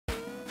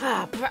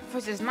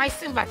Breakfast is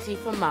nice and ready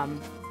for Mum.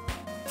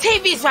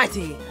 TV's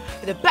ready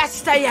for the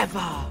best day ever.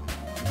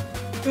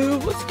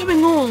 What's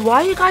going on? Why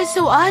are you guys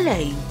so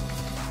early?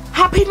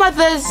 Happy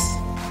Mother's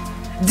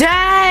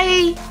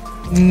Day!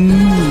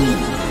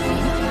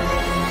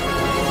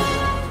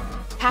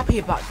 Happy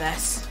about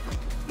this?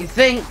 You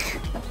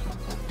think?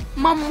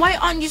 Mum, why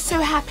aren't you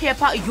so happy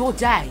about your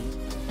day?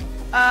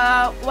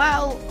 Let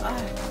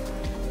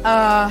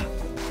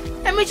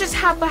me just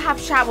have a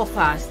half shower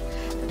first.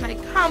 Then I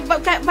come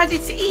but get ready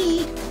to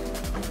eat.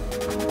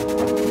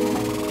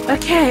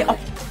 Okay.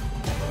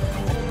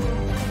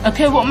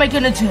 Okay, what am I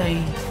gonna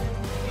do?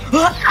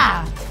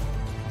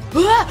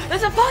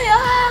 There's a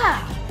fire!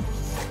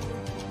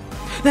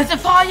 There's a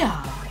fire!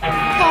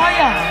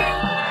 Fire!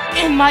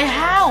 In my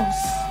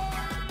house!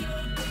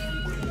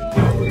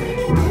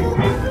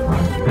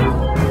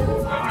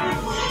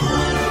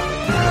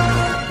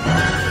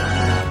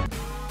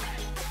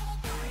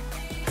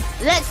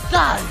 Let's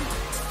go!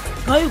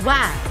 Go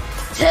where?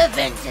 To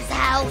Vince's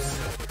house!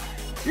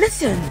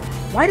 Listen,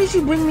 why did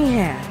you bring me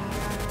here?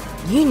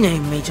 You know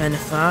me,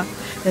 Jennifer.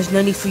 There's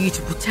no need for you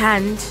to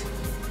pretend.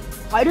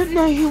 I don't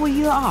know who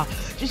you are.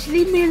 Just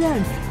leave me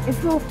alone.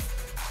 If you're